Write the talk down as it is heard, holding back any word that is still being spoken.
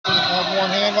one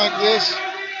hand like this,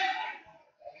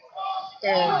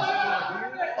 and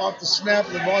off the snap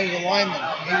of the ball, he's a lineman.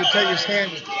 He would take his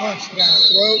hand and punch down the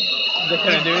throat. They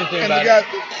couldn't do anything and about the it.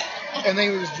 guy, and then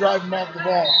he would just drive him off the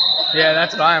ball. Yeah,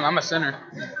 that's what I am. I'm a center.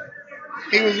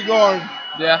 He was a guard.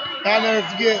 Yeah. I'll never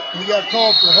forget, he got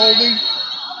called for holding,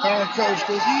 and our coach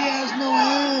goes, he has no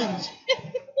hands.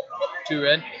 Too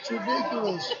red? It's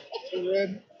ridiculous. Too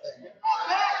red.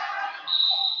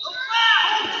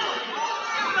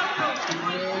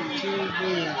 Too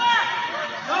blue.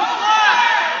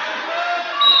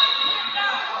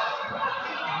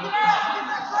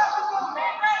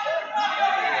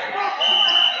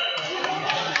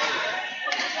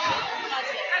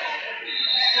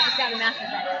 Got a massive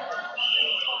head.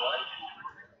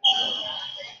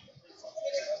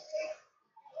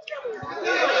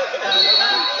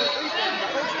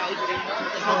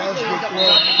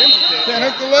 Can't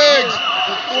hook the legs.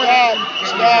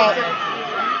 Stop.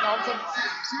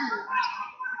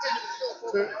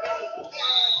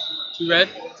 Too red?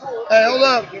 Hey, hold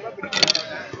up.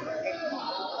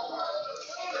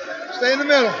 Stay in the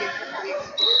middle.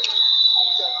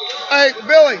 Hey,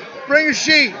 Billy, bring a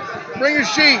sheet. Bring a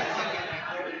sheet.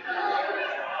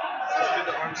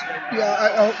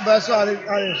 Yeah, that's all I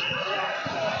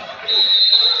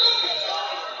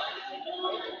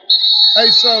Hey,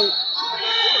 so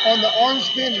on the arm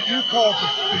spin, did you call for?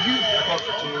 I called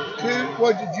for two.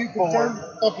 What did you confirm?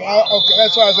 Okay, okay,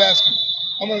 that's what I was asking.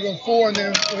 I'm gonna go 4, and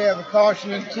then we have a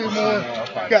caution and 2 more.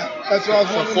 Okay, that's what I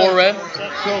was wondering. So 4 red.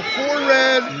 So 4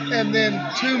 red, and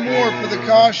then 2 more for the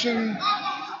caution.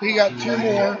 He got 2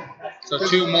 more. So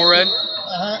 2 more red.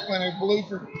 And a blue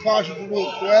for caution for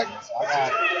blue, correct?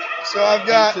 So I've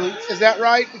got. Is that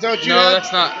right? Is that what you No, have?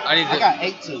 that's not. I got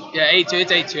 8-2. Yeah, 8-2.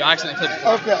 It's 8-2. I accidentally clicked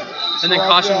 4. Okay. And then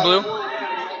caution blue.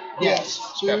 Yes.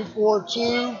 2, 4,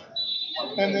 2,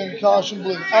 and then caution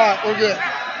blue. All right, we're good.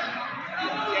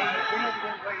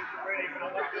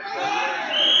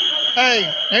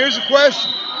 Hey, here's a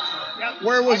question.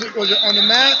 Where was it? Was it on the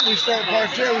mat? We start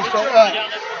parterre. We start up.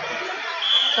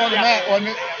 It's on the mat, wasn't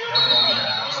it?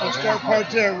 So start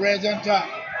parterre. Red's on top.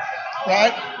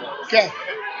 Right? Okay.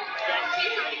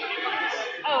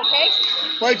 Oh, okay.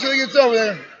 Wait till he gets over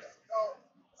there.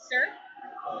 Sir,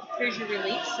 here's your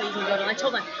release, so you can go to lunch.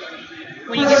 Hold on.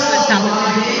 When you get to the top of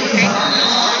the okay?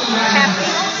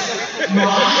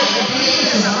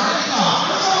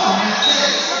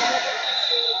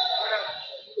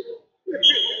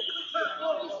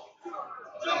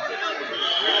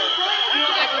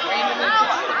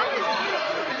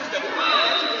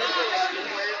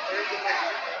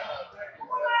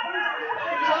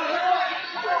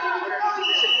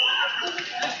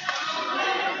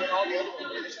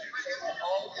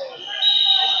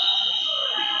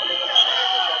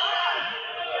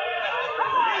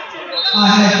 I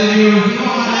have a review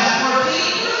on that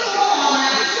 14.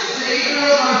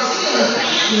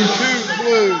 Two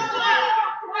blue.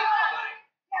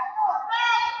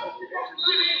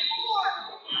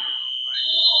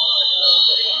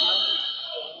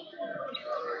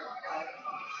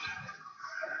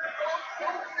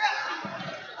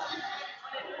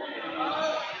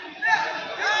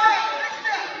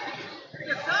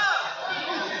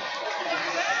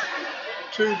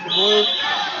 Two for blue.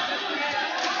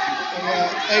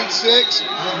 8-6, is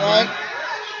that right?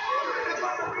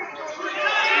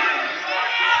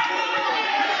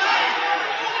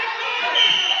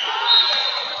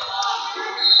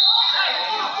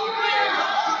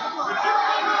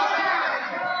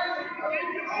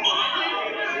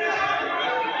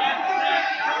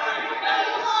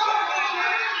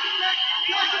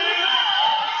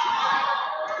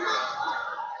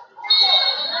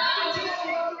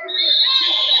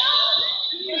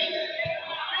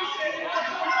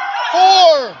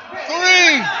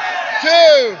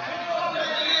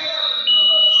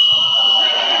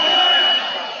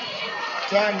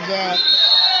 Time's out.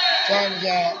 Time's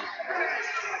out.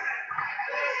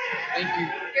 Thank you.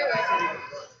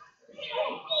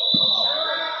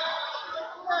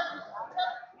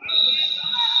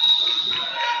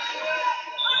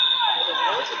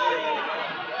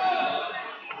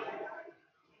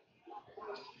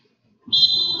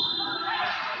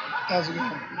 How's it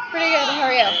going? Pretty good. How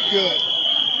are you? Good.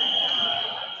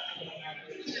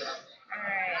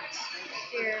 Alright.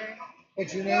 Here.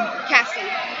 What's your name? Cassie.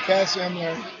 Cassie, I'm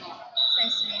Larry.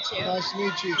 Nice to meet you. Nice to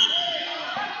meet you.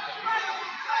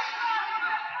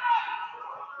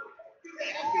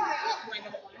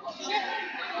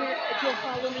 If you'll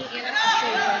follow me, Anna, I'll show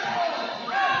you.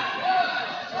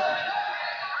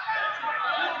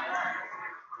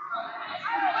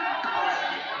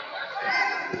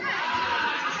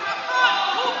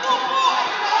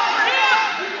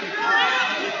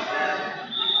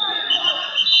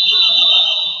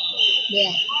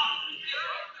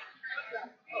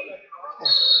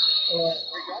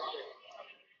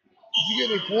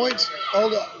 points?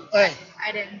 Hold up. Hey,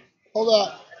 I didn't. hold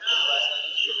up.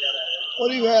 What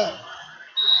do you have?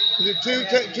 Is it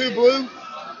two blue?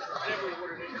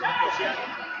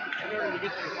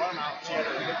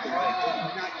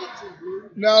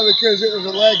 No, because it was a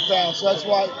leg foul, so that's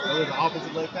why. It was an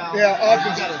offensive leg foul? Yeah,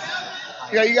 offensive.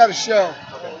 Yeah, you got to show.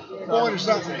 Point or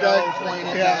something, okay?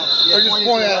 Yeah, or just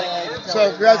point at it.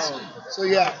 So that's, so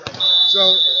yeah.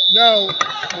 So, no,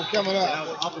 we're coming up. That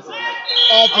was offensive leg.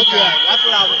 Offensive, Okay, that's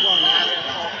what I was going to ask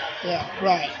about. yeah,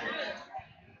 right.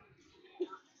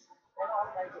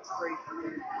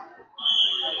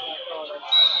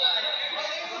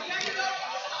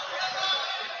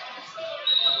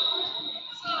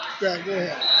 Yeah, go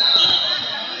ahead.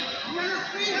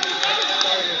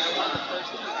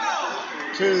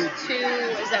 2. 2,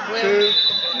 is that blue?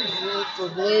 2 for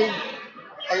blue.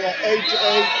 I got 8 to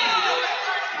 8.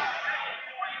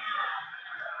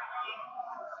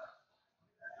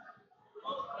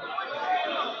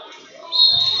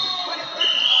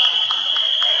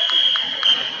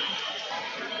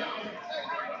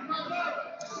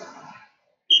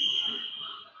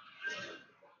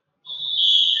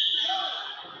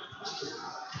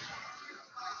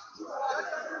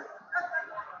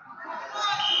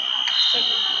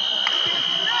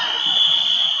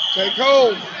 Take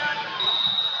hold.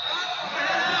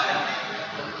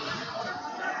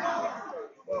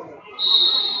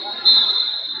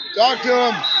 Talk to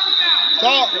him.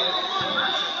 Talk.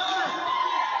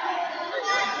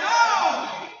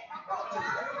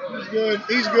 He's good.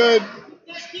 He's good.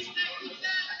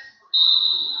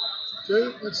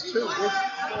 2? That's 2. 2 for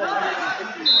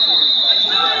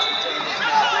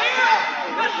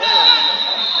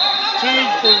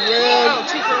red. Oh,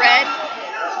 2 for red.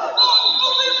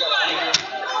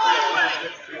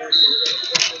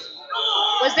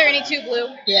 Was there any 2 blue?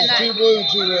 Yeah, 2 blue and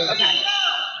 2 red. Okay.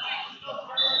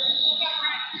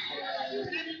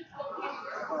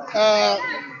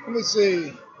 Let me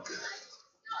see.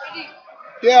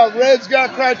 Yeah, red's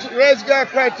got criteria. Red's got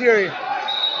criteria.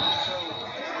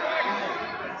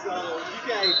 So you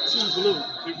gave 2 blue.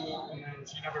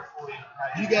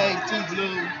 You gave 2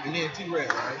 blue and then 2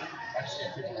 red, right?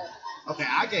 Okay,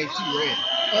 I gave 2 red.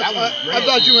 That was red. I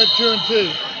thought you went 2 and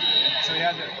 2. So he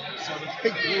had to, so the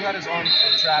blue had his arm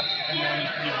trapped, and then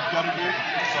he gutted it,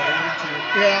 so I ordered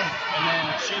 2. Yeah. And then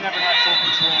she never had full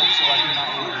control, so I did not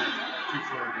order 2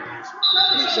 for her.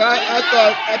 So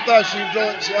I thought she was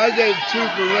going. So I gave 2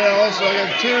 for red. Also, I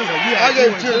got 2. I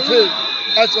gave 2 and 2.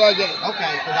 That's what I gave.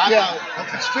 Okay, because I thought,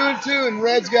 okay. It's 2 and 2, and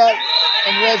red's got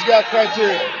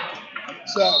criteria.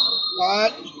 So, all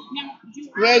right.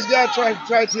 Red's got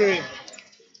criteria.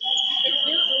 If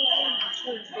they're open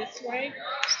towards this way,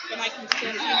 then I can still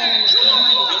see them in the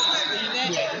camera, but I just leave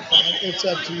it. Yeah, it's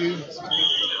up to you.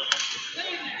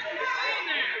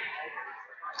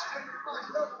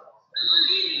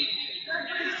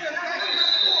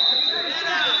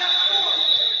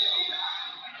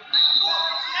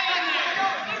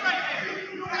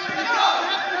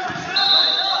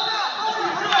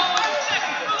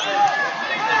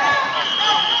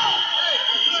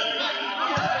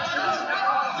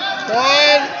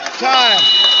 One time.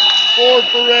 4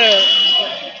 for red.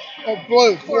 Oh,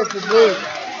 blue. 4 for blue.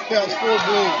 Yeah, it's 4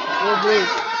 blue. 4 blue.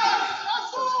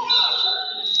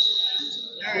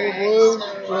 4 blue.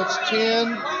 So it's 10.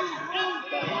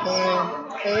 And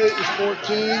 8 is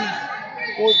 14.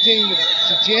 14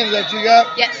 to 10. Is that you got?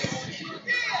 Yes.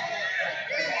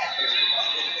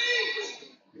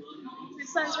 My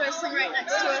son's wrestling right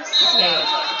next to us. Yeah.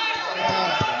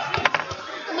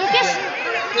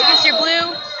 Lucas, you're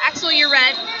blue. Axel, you're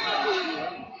red.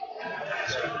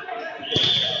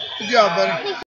 Good job, buddy.